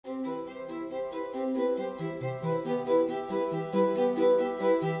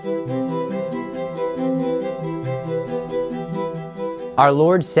Our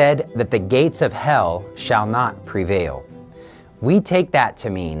Lord said that the gates of hell shall not prevail. We take that to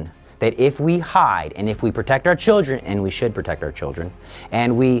mean that if we hide and if we protect our children, and we should protect our children,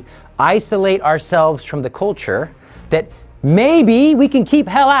 and we isolate ourselves from the culture, that maybe we can keep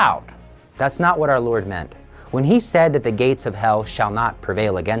hell out. That's not what our Lord meant. When He said that the gates of hell shall not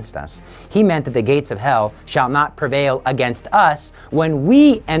prevail against us, He meant that the gates of hell shall not prevail against us when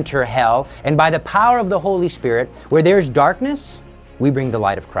we enter hell, and by the power of the Holy Spirit, where there's darkness, we bring the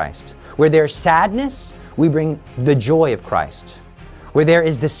light of Christ. Where there's sadness, we bring the joy of Christ. Where there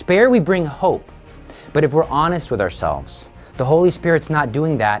is despair, we bring hope. But if we're honest with ourselves, the Holy Spirit's not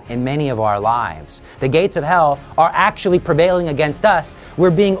doing that in many of our lives. The gates of hell are actually prevailing against us.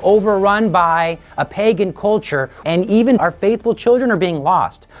 We're being overrun by a pagan culture, and even our faithful children are being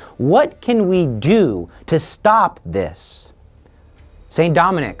lost. What can we do to stop this? St.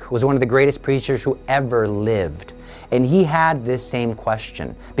 Dominic was one of the greatest preachers who ever lived, and he had this same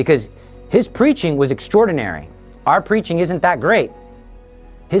question because his preaching was extraordinary. Our preaching isn't that great.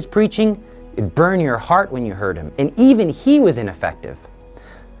 His preaching, it'd burn your heart when you heard him. And even he was ineffective.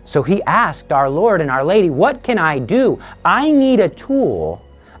 So he asked our Lord and Our Lady, what can I do? I need a tool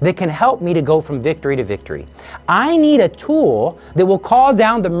that can help me to go from victory to victory. I need a tool that will call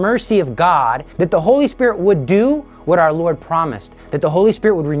down the mercy of God, that the Holy Spirit would do what our Lord promised, that the Holy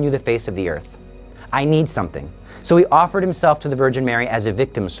Spirit would renew the face of the earth. I need something. So he offered himself to the Virgin Mary as a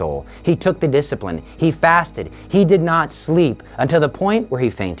victim soul. He took the discipline. He fasted. He did not sleep until the point where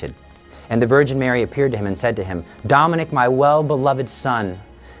he fainted. And the Virgin Mary appeared to him and said to him, Dominic, my well-beloved son,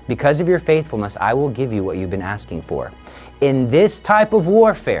 because of your faithfulness, I will give you what you've been asking for. In this type of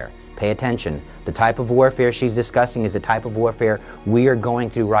warfare, pay attention, the type of warfare she's discussing is the type of warfare we are going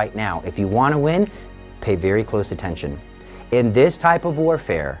through right now. If you want to win, pay very close attention. In this type of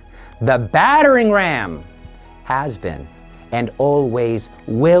warfare, the battering ram has been and always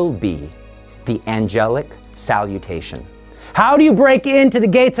will be the angelic salutation. How do you break into the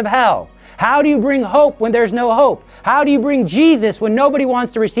gates of hell? How do you bring hope when there's no hope? How do you bring Jesus when nobody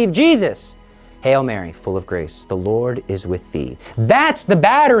wants to receive Jesus? Hail Mary, full of grace, the Lord is with thee. That's the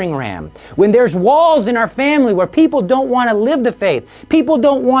battering ram. When there's walls in our family where people don't want to live the faith, people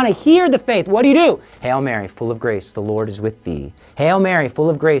don't want to hear the faith, what do? Hail Mary, full of grace, the Lord is with thee. Hail Mary, full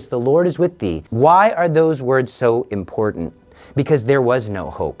of grace, the Lord is with thee. Why are those words so important? Because there was no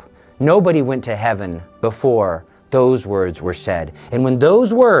hope. Nobody went to heaven before those words were said. And when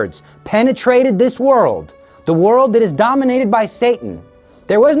those words penetrated this world, the world that is dominated by Satan,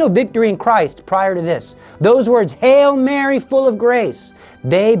 there was no victory in Christ prior to this. Those words, Hail Mary, full of grace,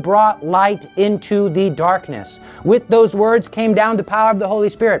 they brought light into the darkness. With those words came down the power of the Holy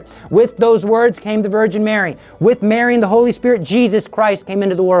Spirit. With those words came the Virgin Mary. With Mary and the Holy Spirit, Jesus Christ came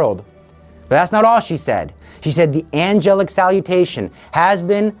into the world. But that's not all she said. She said the angelic salutation has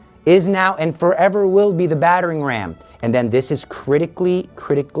been, is now, and forever will be the battering ram. And then this is critically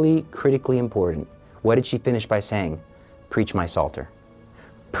important. What did she finish by saying? Preach my Psalter.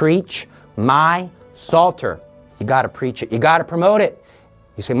 Preach my Psalter. You got to preach it. You got to promote it.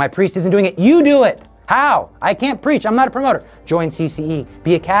 You say, my priest isn't doing it. You do it. How? I can't preach. I'm not a promoter. Join CCE.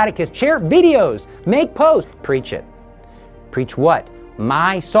 Be a catechist. Share videos. Make posts. Preach it. Preach what?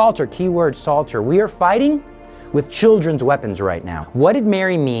 My Psalter. Keyword Psalter. We are fighting with children's weapons right now. What did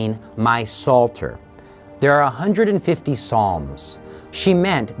Mary mean, my Psalter? There are 150 psalms. She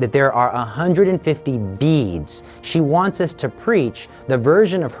meant that there are 150 beads. She wants us to preach the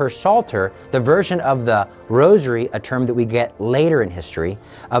version of her Psalter, the version of the Rosary, a term that we get later in history,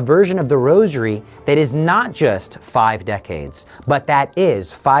 a version of the Rosary that is not just 5 decades, but that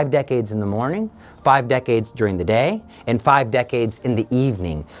is 5 decades in the morning, 5 decades during the day, and 5 decades in the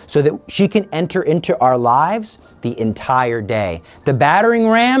evening, so that she can enter into our lives the entire day. The battering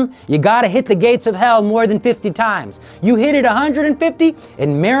ram, you got to hit the gates of hell more than 50 times. You hit it 150,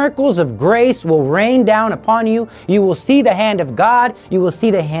 and miracles of grace will rain down upon you. You will see the hand of God. You will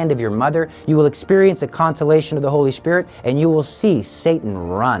see the hand of your mother. You will experience a consolation of the Holy Spirit, and you will see Satan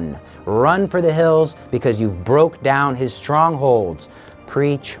run. Run for the hills because you've broke down his strongholds.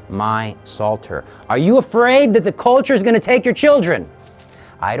 Preach my Psalter. Are you afraid that the culture is going to take your children?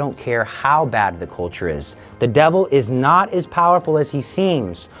 I don't care how bad the culture is. The devil is not as powerful as he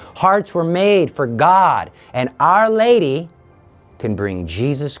seems. Hearts were made for God, and Our Lady can bring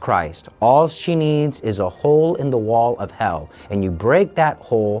Jesus Christ. All she needs is a hole in the wall of hell, and you break that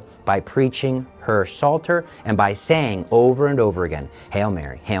hole by preaching her Psalter and by saying over and over again, Hail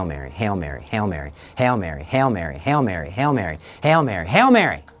Mary, Hail Mary, Hail Mary, Hail Mary, Hail Mary, Hail Mary, Hail Mary, Hail Mary, Hail Mary, Hail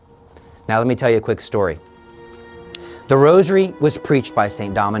Mary. Now let me tell you a quick story. The Rosary was preached by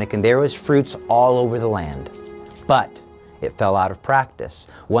St. Dominic, and there was fruits all over the land. But it fell out of practice.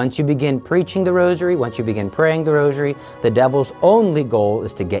 Once you begin preaching the rosary, once you begin praying the rosary, the devil's only goal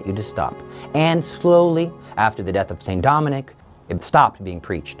is to get you to stop. And slowly, after the death of St. Dominic, it stopped being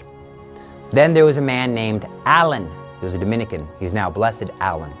preached. Then there was a man named Alan. He was a Dominican. He's now Blessed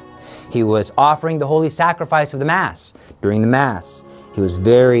Alan. He was offering the holy sacrifice of the Mass. During the Mass, he was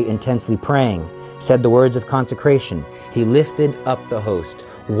very intensely praying, said the words of consecration. He lifted up the host.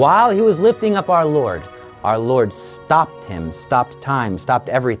 While he was lifting up our Lord stopped him, stopped time, stopped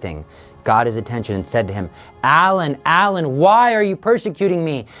everything, got his attention and said to him, Alan, Alan, why are you persecuting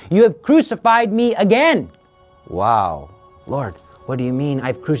me? You have crucified me again. Wow, Lord, what do you mean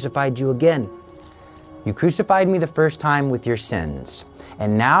I've crucified you again? You crucified me the first time with your sins,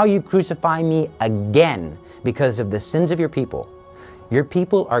 and now you crucify me again because of the sins of your people. Your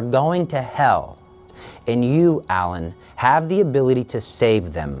people are going to hell, and you, Alan, have the ability to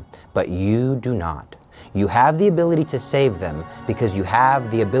save them, but you do not. You have the ability to save them because you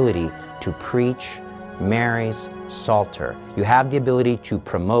have the ability to preach Mary's Psalter. You have the ability to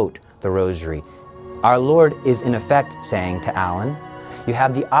promote the Rosary. Our Lord is in effect saying to Alan, you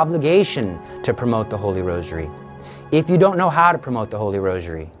have the obligation to promote the Holy Rosary. If you don't know how to promote the Holy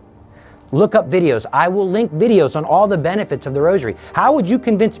Rosary, look up videos. I will link videos on all the benefits of the Rosary. How would you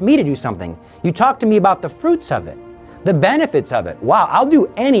convince me to do something? You talk to me about the fruits of it, the benefits of it. Wow, I'll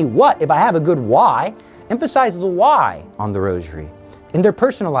do any what if I have a good why. Emphasize the why on the Rosary. In their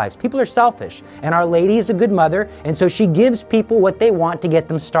personal lives, people are selfish, and Our Lady is a good mother, and so she gives people what they want to get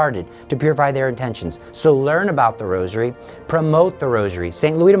them started, to purify their intentions. So learn about the Rosary, promote the Rosary.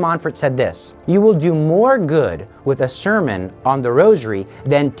 St. Louis de Montfort said this, you will do more good with a sermon on the Rosary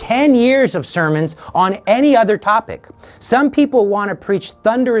than 10 years of sermons on any other topic. Some people want to preach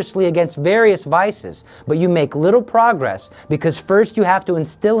thunderously against various vices, but you make little progress because first you have to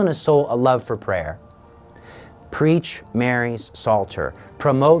instill in a soul a love for prayer. Preach Mary's Psalter,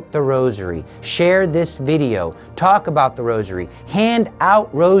 promote the Rosary, share this video, talk about the Rosary, hand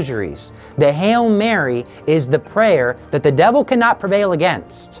out rosaries. The Hail Mary is the prayer that the devil cannot prevail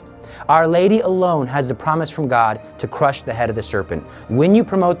against. Our Lady alone has the promise from God to crush the head of the serpent. When you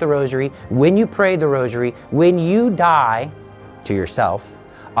promote the Rosary, when you pray the Rosary, when you die to yourself,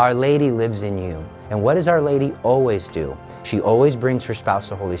 Our Lady lives in you. And what does Our Lady always do? She always brings her spouse,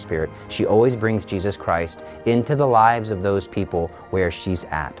 the Holy Spirit. She always brings Jesus Christ into the lives of those people where she's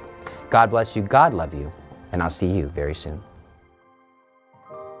at. God bless you. God love you. And I'll see you very soon.